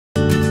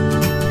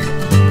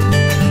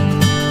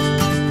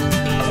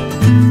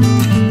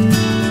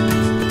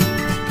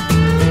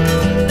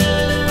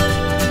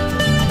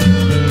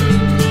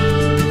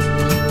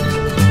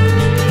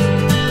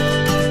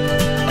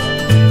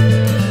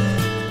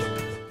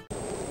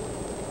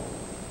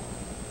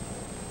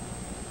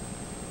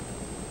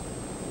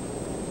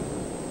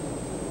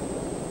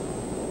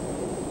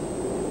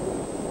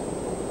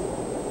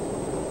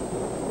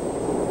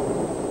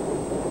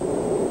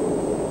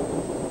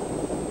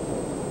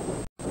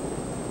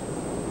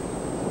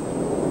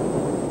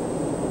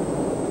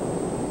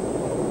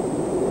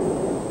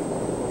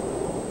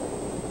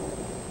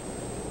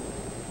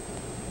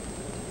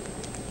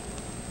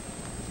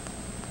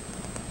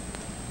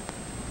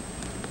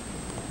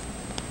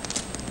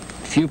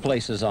Few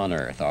places on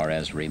earth are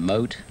as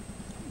remote,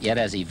 yet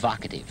as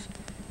evocative,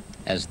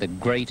 as the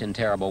great and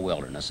terrible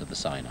wilderness of the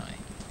Sinai.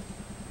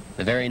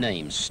 The very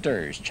name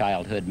stirs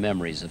childhood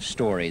memories of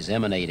stories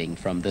emanating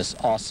from this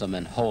awesome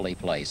and holy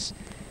place.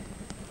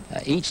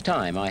 Each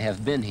time I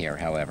have been here,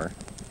 however,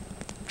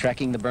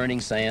 trekking the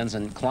burning sands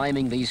and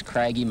climbing these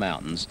craggy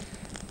mountains,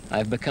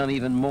 I've become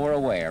even more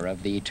aware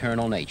of the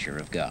eternal nature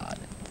of God.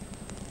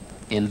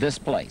 In this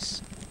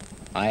place,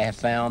 I have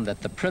found that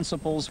the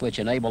principles which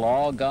enable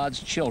all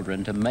God's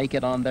children to make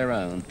it on their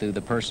own through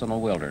the personal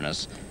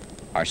wilderness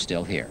are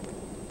still here.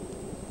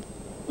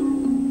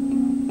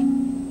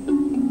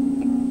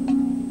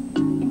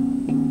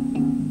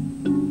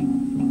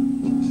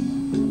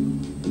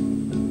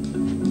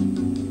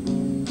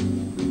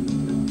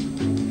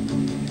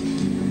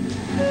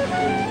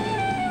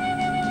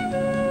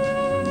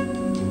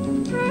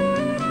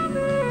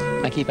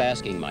 I keep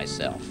asking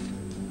myself,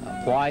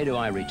 why do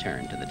I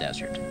return to the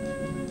desert?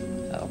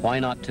 Why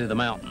not to the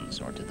mountains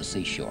or to the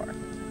seashore?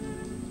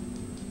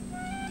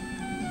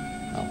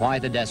 Why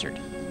the desert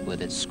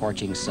with its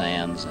scorching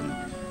sands and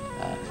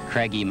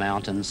craggy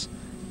mountains?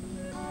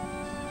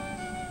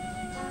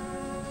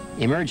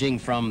 Emerging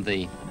from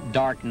the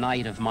dark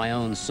night of my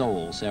own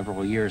soul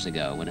several years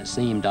ago, when it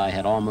seemed I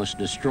had almost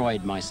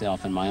destroyed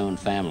myself and my own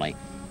family,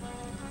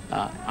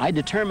 I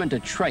determined to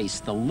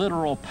trace the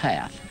literal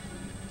path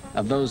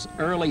of those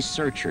early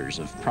searchers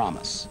of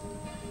promise,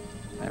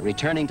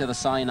 returning to the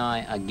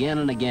Sinai again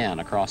and again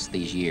across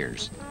these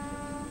years.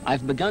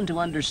 I've begun to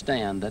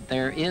understand that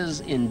there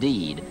is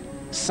indeed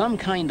some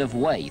kind of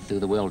way through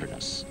the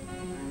wilderness,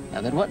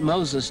 that what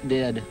Moses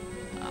did,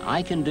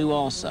 I can do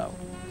also.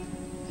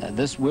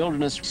 This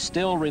wilderness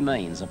still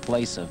remains a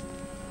place of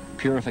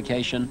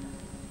purification,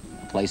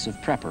 a place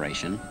of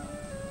preparation,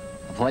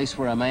 a place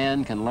where a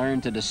man can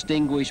learn to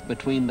distinguish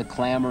between the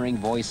clamoring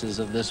voices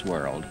of this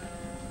world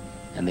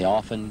and the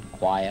often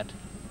quiet,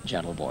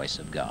 gentle voice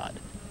of God.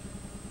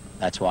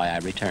 That's why I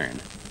return.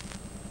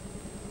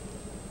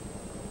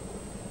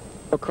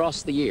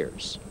 Across the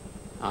years,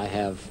 I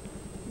have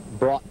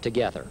brought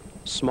together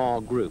small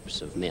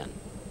groups of men,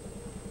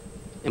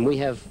 and we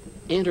have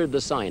entered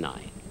the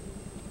Sinai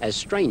as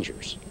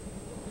strangers,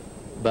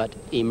 but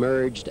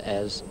emerged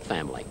as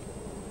family.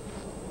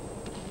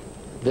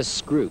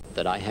 This group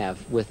that I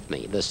have with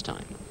me this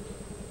time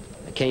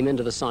came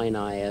into the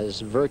Sinai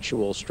as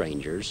virtual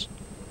strangers.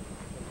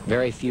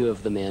 Very few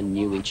of the men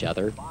knew each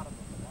other.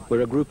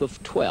 We're a group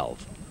of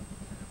 12,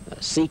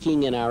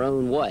 seeking in our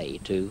own way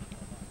to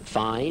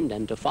find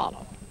and to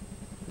follow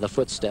the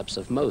footsteps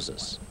of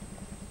Moses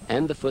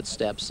and the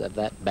footsteps of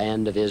that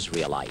band of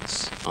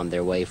Israelites on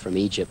their way from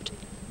Egypt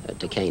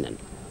to Canaan.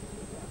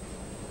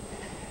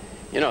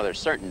 You know, there's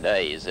certain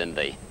days in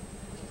the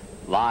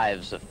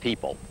lives of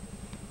people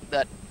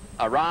that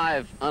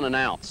arrive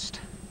unannounced,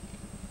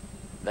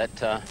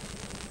 that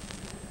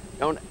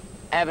don't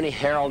have any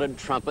heralded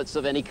trumpets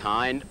of any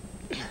kind,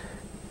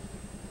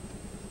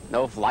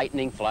 no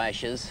lightning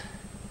flashes.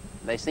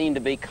 They seem to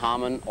be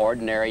common,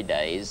 ordinary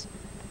days.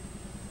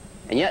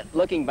 And yet,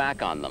 looking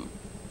back on them,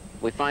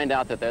 we find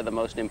out that they're the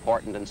most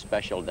important and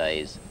special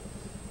days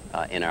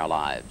in our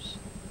lives.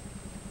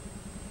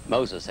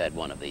 Moses had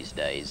one of these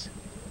days.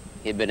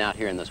 He'd been out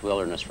here in this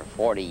wilderness for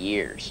 40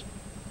 years,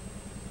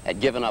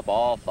 had given up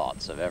all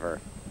thoughts of ever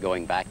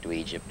going back to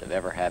Egypt, of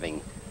ever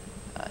having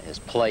his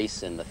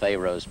place in the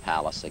Pharaoh's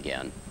palace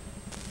again.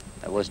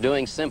 Was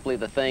doing simply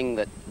the thing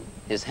that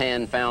his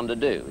hand found to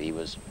do. He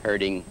was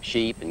herding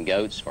sheep and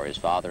goats for his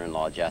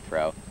father-in-law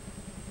Jethro,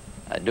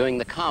 doing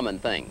the common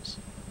things.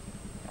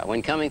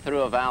 When coming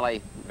through a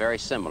valley very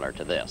similar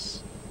to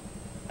this,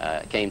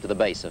 came to the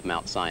base of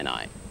Mount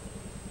Sinai.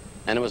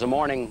 And it was a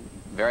morning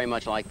very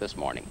much like this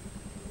morning,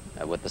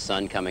 with the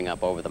sun coming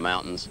up over the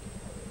mountains,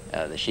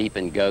 the sheep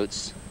and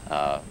goats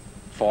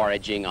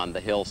foraging on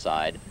the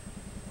hillside,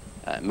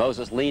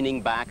 Moses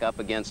leaning back up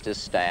against his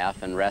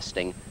staff and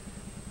resting,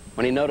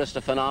 when he noticed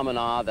a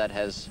phenomena that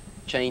has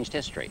changed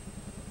history.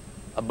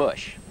 A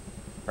bush,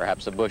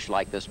 perhaps a bush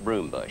like this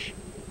broom bush,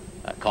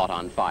 caught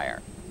on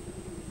fire.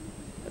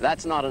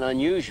 That's not an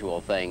unusual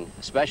thing,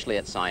 especially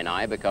at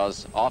Sinai,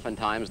 because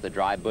oftentimes the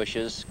dry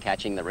bushes,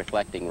 catching the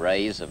reflecting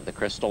rays of the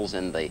crystals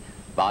in the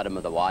bottom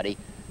of the wadi,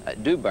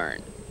 do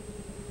burn.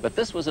 But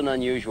this was an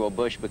unusual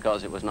bush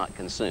because it was not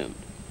consumed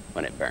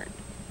when it burned.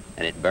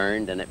 And it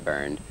burned and it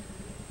burned.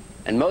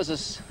 And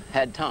Moses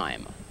had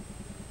time.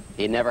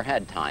 He never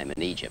had time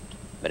in Egypt.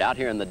 But out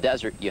here in the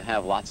desert, you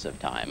have lots of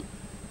time.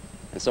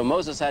 And so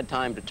Moses had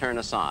time to turn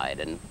aside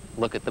and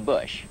look at the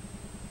bush.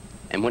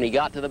 And when he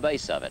got to the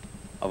base of it,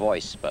 a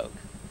voice spoke.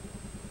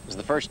 It was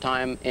the first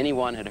time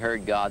anyone had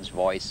heard God's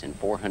voice in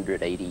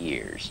 480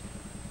 years.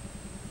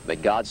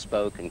 But God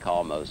spoke and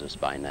called Moses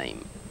by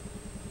name.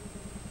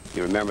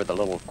 You remember the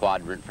little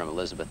quadrant from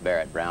Elizabeth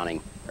Barrett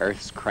Browning,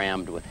 "Earth's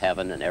crammed with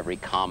heaven and every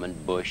common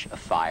bush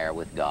afire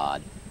with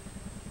God.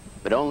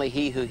 But only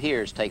he who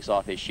hears takes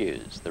off his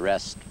shoes. The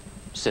rest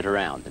sit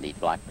around and eat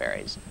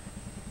blackberries."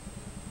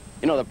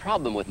 You know, the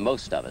problem with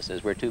most of us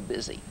is we're too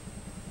busy.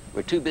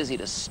 We're too busy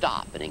to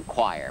stop and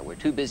inquire. We're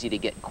too busy to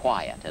get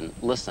quiet and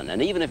listen.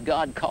 And even if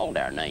God called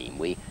our name,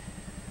 we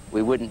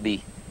wouldn't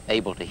be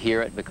able to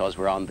hear it because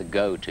we're on the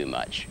go too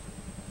much.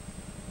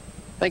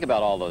 Think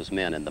about all those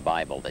men in the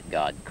Bible that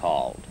God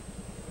called,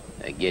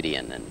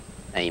 Gideon and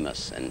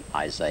Amos and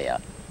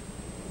Isaiah.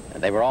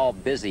 They were all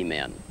busy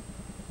men,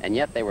 and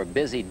yet they were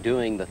busy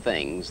doing the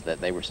things that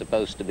they were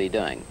supposed to be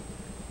doing.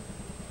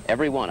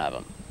 Every one of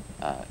them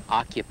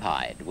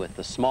occupied with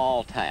the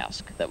small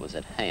task that was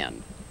at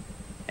hand.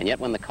 And yet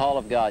when the call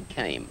of God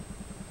came,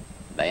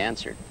 they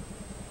answered.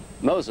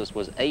 Moses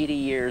was 80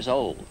 years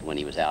old when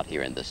he was out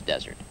here in this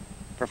desert.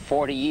 For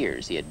 40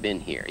 years he had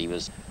been here. He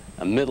was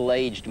a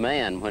middle-aged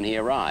man when he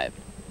arrived.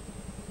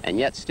 And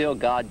yet still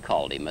God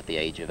called him at the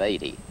age of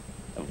 80,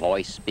 a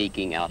voice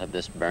speaking out of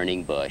this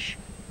burning bush,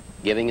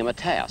 giving him a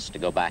task to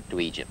go back to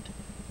Egypt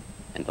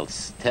and to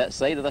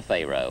say to the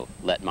Pharaoh,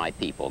 "Let my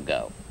people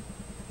go."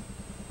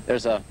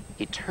 There's an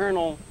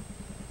eternal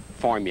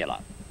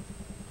formula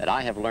that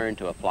I have learned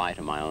to apply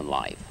to my own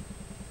life,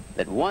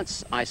 that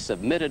once I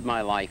submitted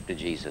my life to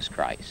Jesus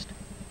Christ,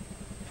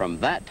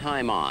 from that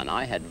time on,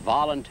 I had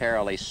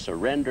voluntarily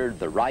surrendered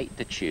the right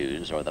to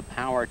choose or the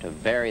power to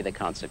vary the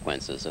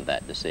consequences of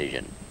that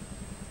decision.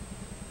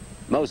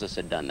 Moses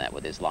had done that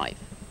with his life.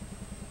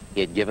 He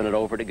had given it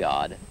over to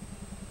God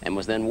and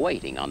was then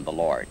waiting on the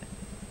Lord.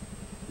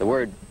 The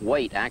word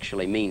wait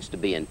actually means to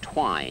be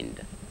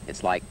entwined.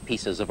 It's like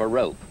pieces of a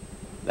rope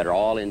that are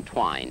all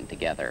entwined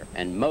together.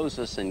 And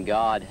Moses and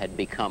God had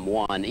become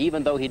one,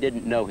 even though he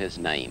didn't know his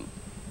name.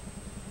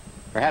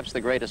 Perhaps the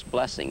greatest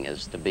blessing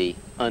is to be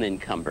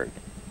unencumbered,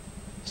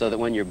 so that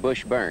when your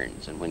bush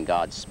burns and when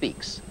God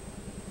speaks,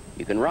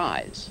 you can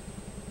rise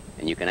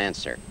and you can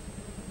answer.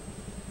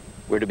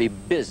 We're to be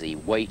busy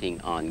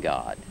waiting on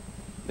God,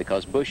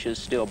 because bushes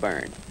still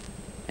burn,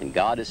 and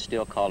God is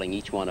still calling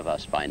each one of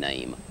us by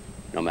name,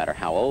 no matter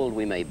how old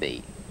we may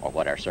be or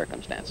what our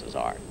circumstances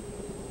are.